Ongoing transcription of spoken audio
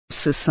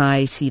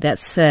society.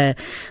 That's the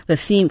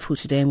theme for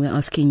today, and we're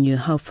asking you,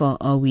 how far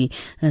are we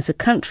as a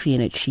country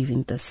in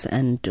achieving this,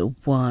 and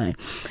why?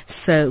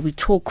 So we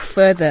talk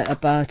further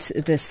about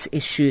this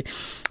issue.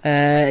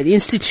 The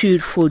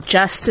Institute for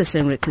Justice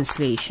and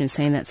Reconciliation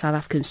saying that South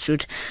Africans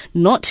should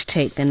not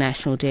take the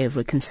National Day of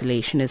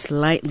Reconciliation as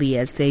lightly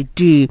as they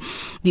do.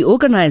 The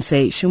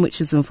organisation, which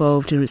is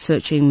involved in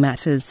researching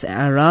matters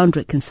around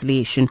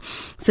reconciliation,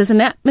 says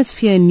an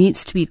atmosphere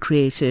needs to be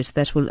created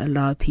that will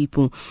allow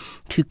people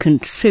to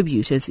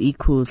contribute as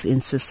equals in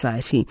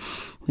society.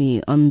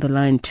 We on the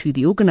line to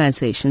the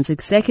organisation's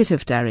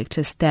Executive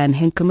Director, Stan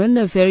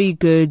Henkelman. A very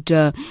good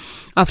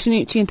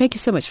afternoon to you, and thank you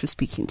so much for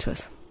speaking to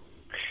us.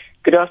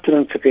 Good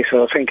afternoon,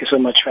 Professor. Thank you so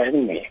much for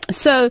having me.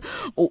 So,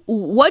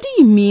 what do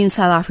you mean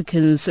South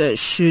Africans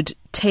should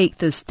take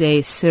this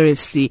day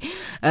seriously?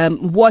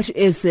 What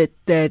is it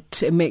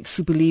that makes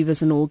you believe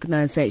as an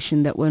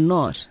organisation that we're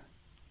not?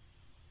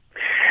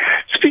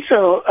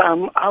 So,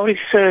 our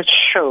research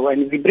show,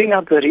 and we bring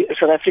out the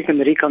South African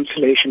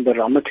Reconciliation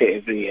Barometer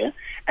every year,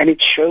 and it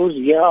shows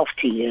year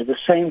after year the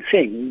same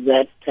thing,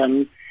 that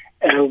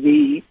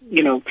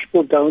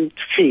people don't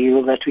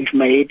feel that we've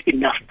made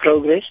enough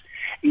progress.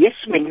 Yes,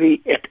 when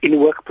in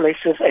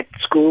workplaces, at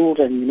schools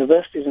and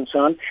universities and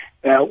so on,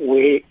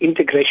 where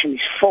integration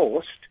is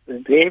forced,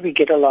 there we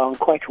get along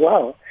quite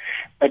well.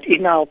 But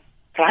in our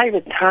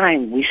private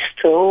time, we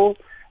still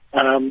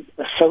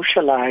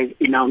socialize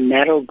in our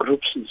narrow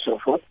groups and so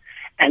forth.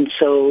 And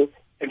so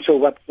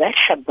what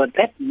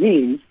that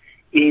means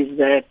is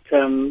that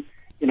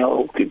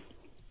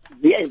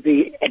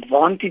the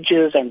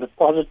advantages and the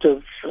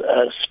positive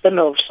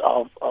spin-offs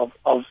of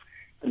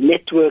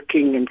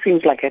networking and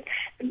things like that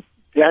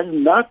does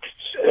not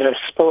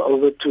spill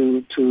over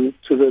to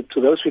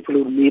those people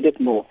who need it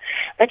more.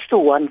 That's the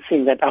one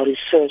thing that our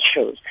research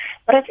shows.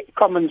 But I think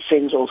common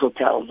sense also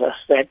tells us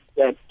that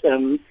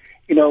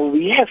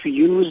we have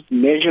used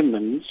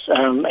measurements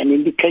and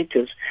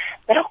indicators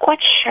that are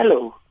quite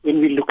shallow when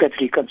we look at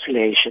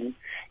reconciliation.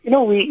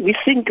 We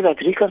think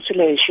that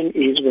reconciliation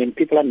is when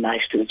people are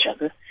nice to each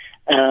other.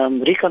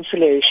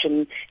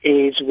 Reconciliation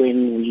is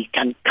when we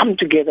can come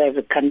together as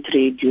a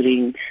country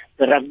during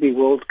the Rugby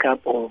World Cup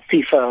or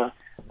FIFA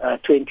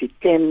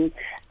 2010.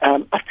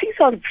 These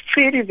are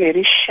very,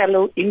 very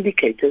shallow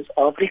indicators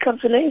of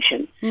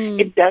reconciliation.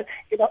 It does,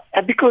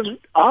 because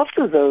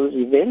after those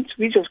events,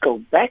 we just go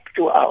back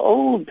to our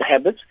old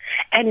habits.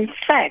 And in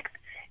fact,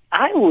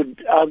 I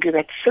would argue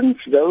that since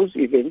those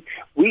events,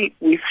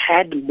 we've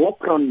had more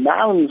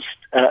pronounced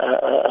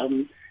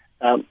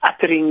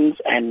utterings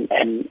and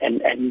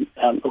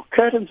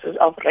occurrences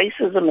of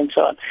racism and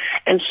so on.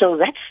 And so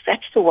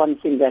that's the one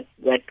thing that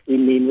we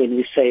mean when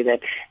we say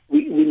that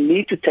we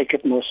need to take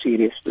it more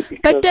seriously.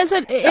 But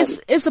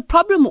is the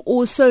problem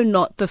also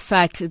not the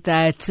fact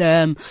that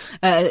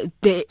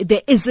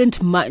there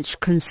isn't much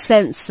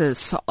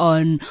consensus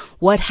on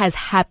what has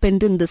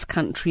happened in this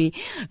country,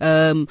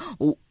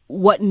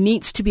 what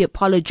needs to be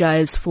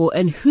apologized for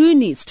and who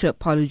needs to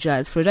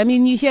apologize for it? I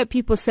mean, you hear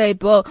people say,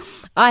 well,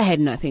 I had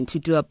nothing to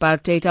do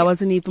about it. I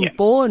wasn't even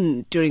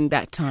born during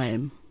that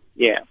time.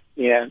 Yeah.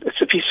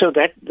 So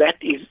that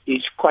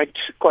is quite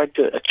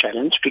a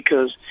challenge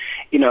because,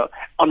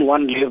 on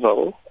one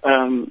level,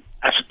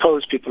 I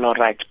suppose people are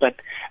right.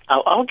 But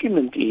our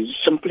argument is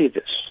simply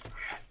this.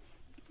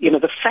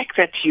 The fact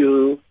that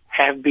you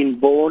have been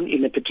born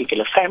in a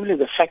particular family,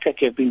 the fact that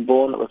you have been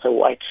born with a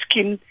white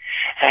skin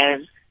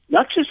has,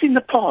 not just in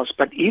the past,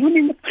 but even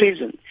in the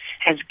present,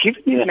 has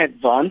given you an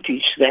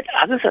advantage that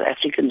other South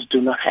Africans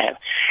do not have.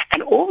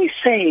 And all we're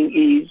saying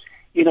is,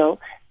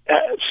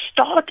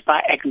 start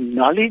by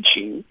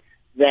acknowledging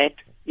that,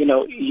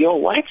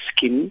 your white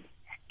skin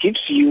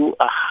gives you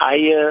a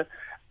higher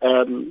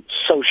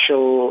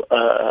social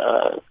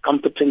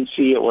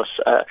competency or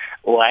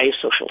higher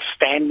social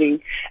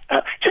standing.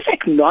 Just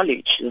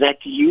acknowledge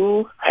that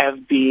you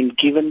have been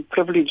given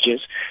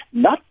privileges,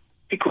 not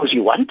because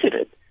you wanted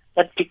it,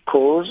 but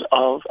because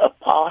of a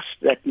past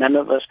that none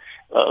of us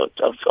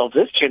of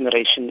this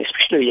generation,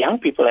 especially young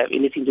people, have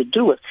anything to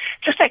do with.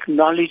 Just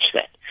acknowledge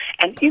that.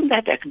 And in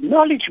that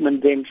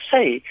acknowledgement then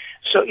say,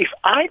 so if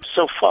I'm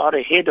so far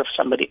ahead of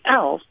somebody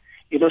else,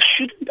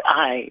 shouldn't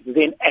I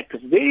then at the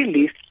very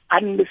least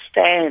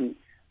understand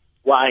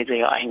why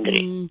they are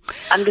angry?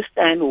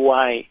 Understand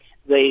why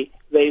they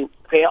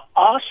are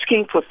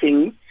asking for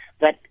things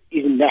that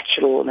is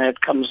natural and that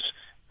comes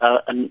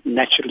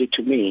naturally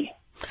to me.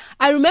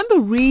 I remember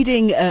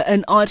reading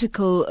an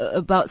article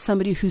about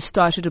somebody who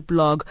started a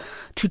blog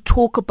to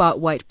talk about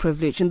white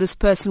privilege, and this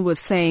person was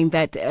saying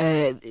that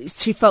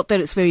she felt that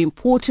it's very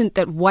important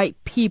that white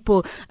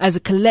people as a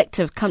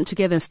collective come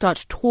together and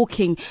start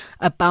talking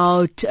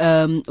about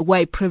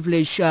white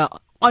privilege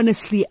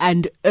honestly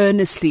and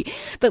earnestly.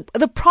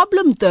 The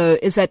problem, though,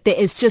 is that there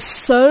is just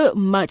so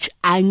much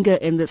anger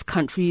in this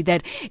country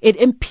that it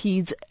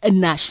impedes a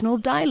national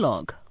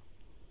dialogue.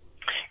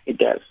 It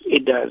does,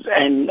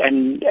 and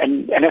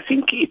I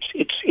think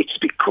it's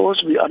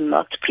because we are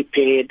not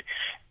prepared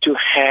to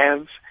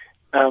have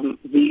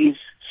these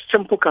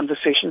simple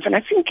conversations. And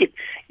I think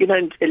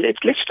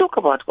let's talk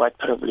about white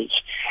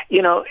privilege.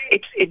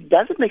 It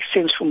doesn't make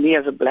sense for me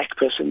as a black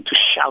person to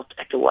shout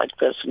at a white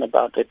person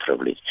about their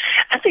privilege.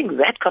 I think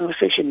that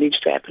conversation needs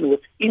to happen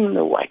within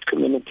the white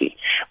community.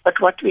 But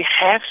what we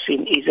have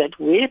seen is that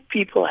where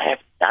people have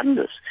done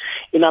this,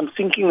 I'm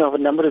thinking of a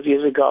number of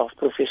years ago of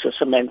Professor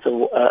Samantha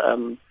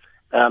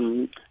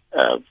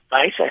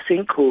Vice, I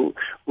think, who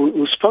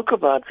spoke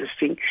about this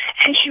thing,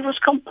 and she was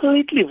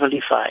completely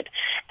vilified.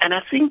 And I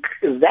think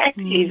that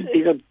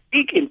is a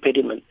big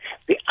impediment,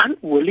 the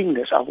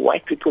unwillingness of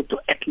white people to,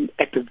 at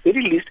the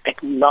very least,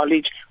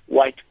 acknowledge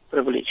white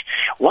privilege.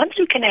 Once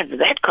you can have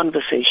that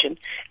conversation,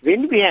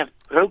 then we have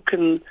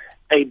broken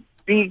a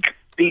big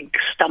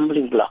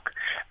stumbling block.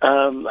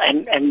 And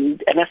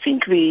I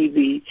think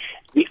the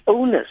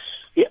onus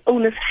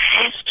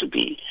has to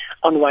be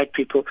on white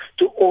people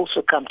to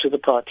also come to the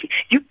party.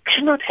 You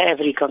cannot have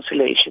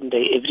Reconciliation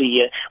Day every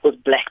year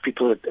with black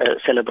people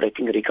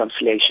celebrating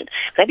reconciliation.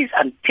 That is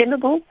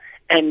untenable,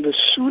 and the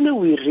sooner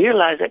we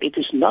realize that it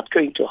is not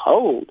going to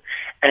hold,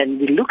 and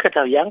we look at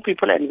our young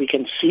people and we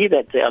can see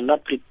that they are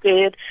not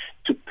prepared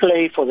to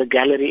play for the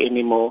gallery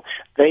anymore.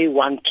 They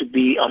want to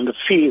be on the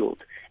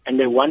field, and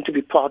they want to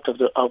be part of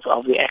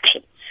the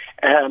action.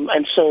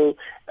 And so,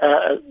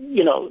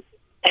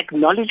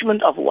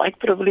 acknowledgement of white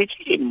privilege,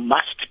 it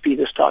must be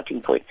the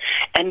starting point.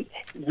 And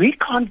we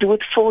can't do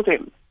it for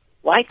them.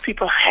 White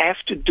people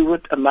have to do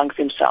it amongst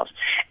themselves.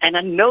 And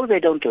I know they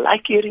don't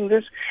like hearing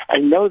this. I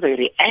know they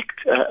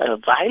react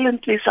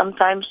violently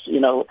sometimes,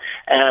 in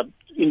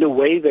the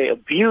way they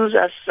abuse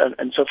us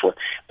and so forth.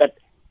 But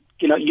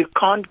you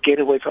can't get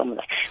away from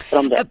that.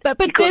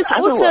 But there's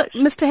also,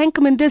 Mr.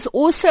 Henkelman, there's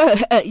also,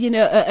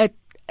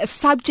 a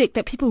subject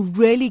that people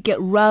really get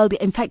riled.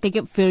 In fact, they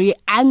get very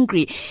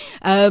angry.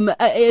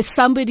 If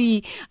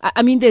somebody,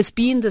 there's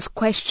been this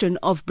question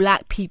of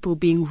black people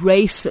being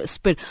racist,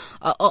 but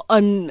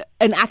on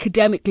an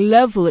academic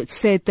level, it's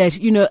said that,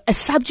 a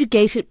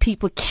subjugated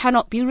people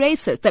cannot be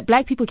racist, that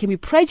black people can be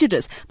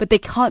prejudiced, but they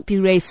can't be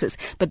racist.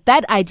 But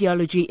that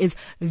ideology is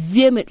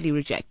vehemently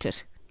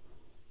rejected.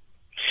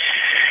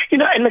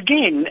 And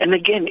again,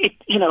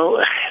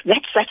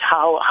 that's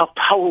how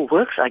power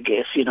works, I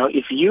guess.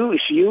 If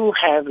you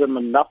have the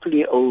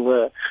monopoly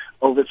over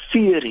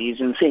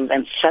theories and things,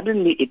 and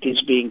suddenly it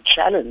is being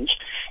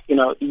challenged,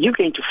 you're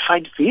going to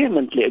fight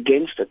vehemently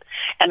against it.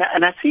 And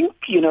I think,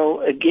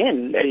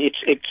 again,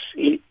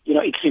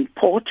 it's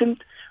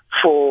important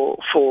for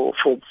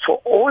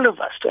all of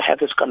us to have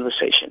this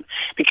conversation,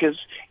 because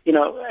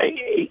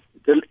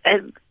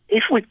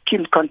if we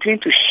can continue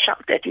to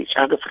shout at each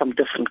other from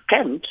different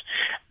camps,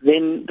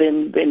 then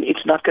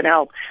it's not going to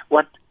help.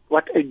 What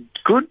a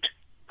good,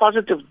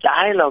 positive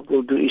dialogue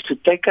will do is to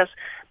take us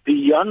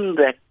beyond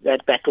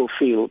that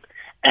battlefield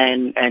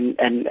and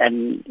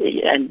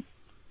a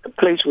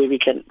place where we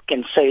can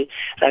say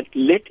that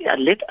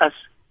let us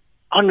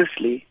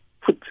honestly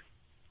put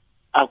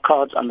our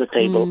cards on the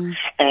table,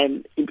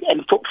 and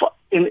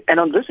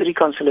on this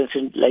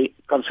Reconciliation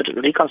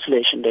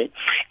Day,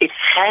 it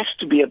has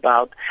to be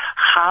about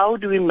how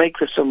do we make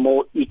this a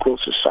more equal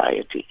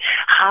society?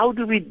 How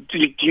do we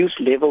reduce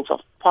levels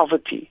of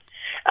poverty?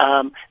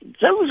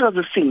 Those are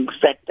the things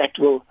that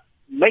will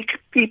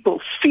make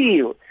people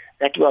feel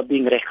that you are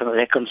being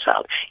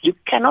reconciled. You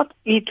cannot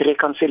eat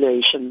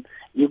reconciliation,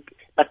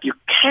 but you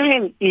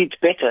can eat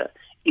better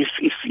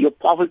if your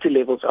poverty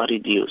levels are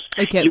reduced.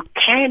 Okay. You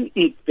can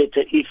eat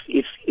better if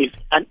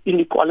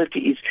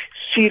inequality is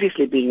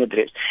seriously being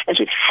addressed. And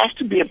so it has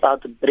to be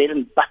about the bread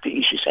and butter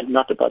issues and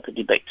not about the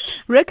debates.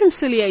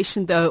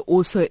 Reconciliation, though,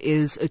 also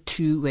is a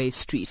two-way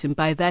street. And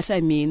by that I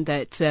mean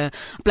that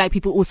black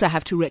people also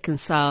have to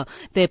reconcile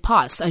their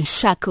past,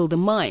 unshackle the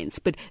minds.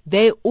 But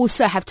they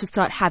also have to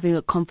start having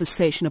a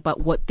conversation about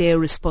what their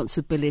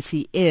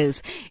responsibility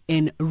is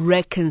in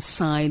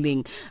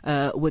reconciling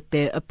with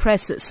their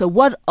oppressors. So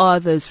what are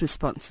those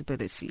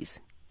responsibilities?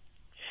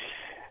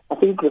 I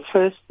think the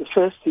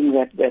first thing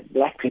that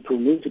black people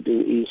need to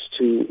do is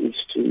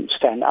to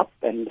stand up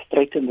and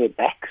straighten their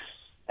backs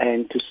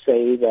and to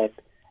say that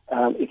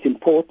it's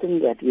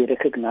important that we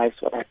recognize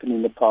what happened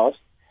in the past,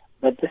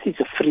 but this is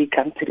a free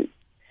country,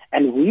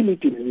 and we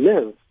need to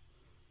live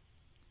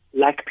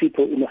like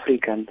people in a free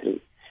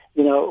country.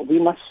 We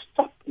must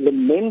stop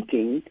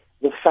lamenting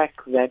the fact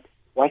that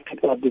white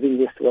people are doing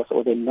this to us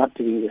or they're not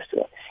doing this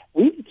to us.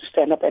 We need to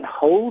stand up and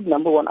hold,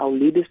 number one, our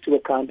leaders to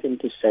account and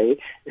to say,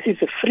 this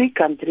is a free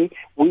country.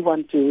 We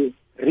want to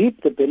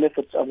reap the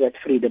benefits of that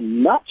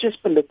freedom, not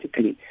just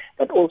politically,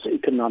 but also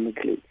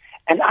economically.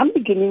 And I'm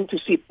beginning to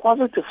see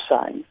positive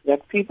signs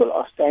that people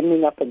are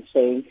standing up and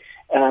saying,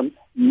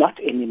 not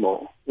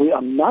anymore. We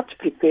are not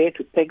prepared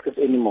to take this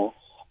anymore.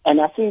 And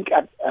I think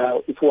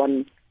if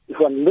one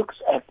looks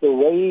at the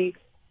way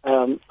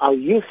our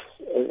youth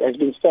has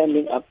been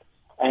standing up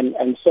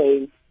and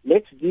saying,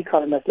 let's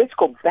decolonize, let's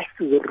go back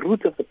to the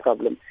root of the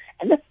problem.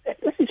 And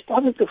this is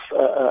positive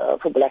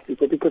for black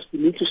people, because we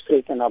need to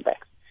straighten our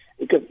backs.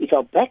 Because if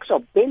our backs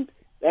are bent,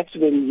 that's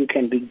when you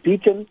can be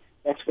beaten,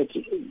 that's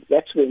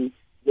when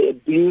the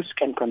abuse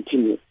can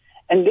continue.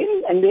 And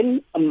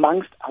then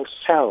amongst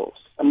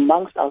ourselves,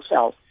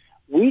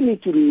 we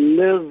need to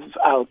live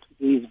out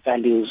these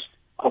values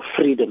of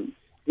freedom.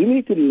 We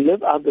need to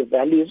live out the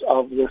values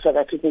of the South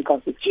African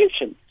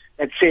Constitution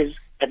that says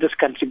that this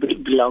country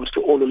belongs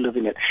to all who live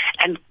in it.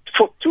 And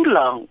for too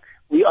long,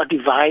 we are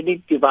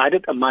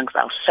divided amongst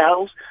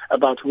ourselves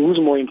about who's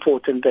more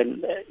important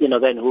than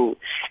who,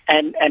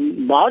 and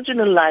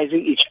marginalizing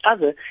each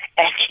other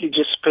actually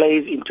just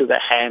plays into the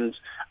hands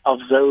of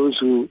those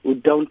who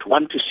don't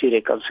want to see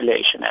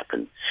reconciliation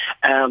happen.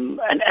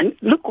 And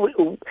look,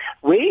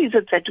 where is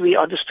it that we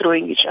are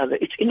destroying each other?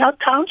 It's in our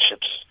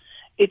townships.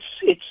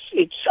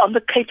 It's on the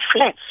Cape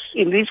Flats,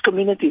 in these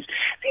communities.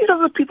 These are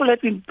the people that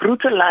have been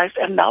brutalized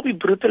and now we're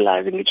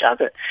brutalizing each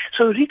other.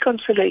 So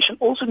reconciliation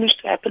also needs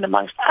to happen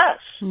amongst us,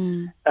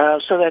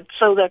 so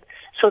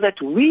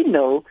that we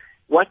know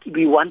what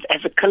we want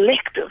as a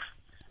collective.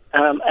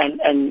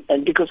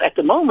 And because at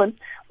the moment,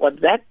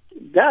 what that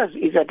does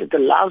is that it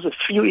allows a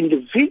few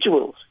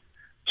individuals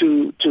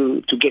to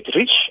get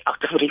rich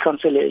out of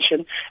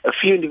reconciliation, a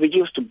few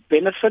individuals to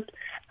benefit,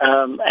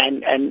 and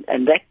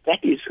that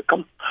is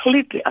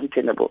completely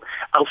untenable.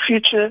 Our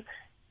future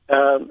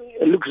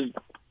looks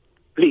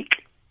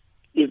bleak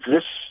if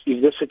this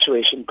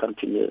situation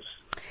continues.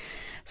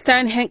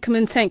 Stan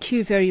Henkman, thank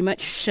you very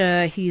much.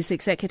 He's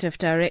Executive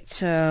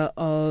Director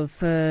of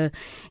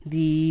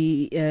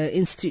the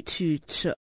Institute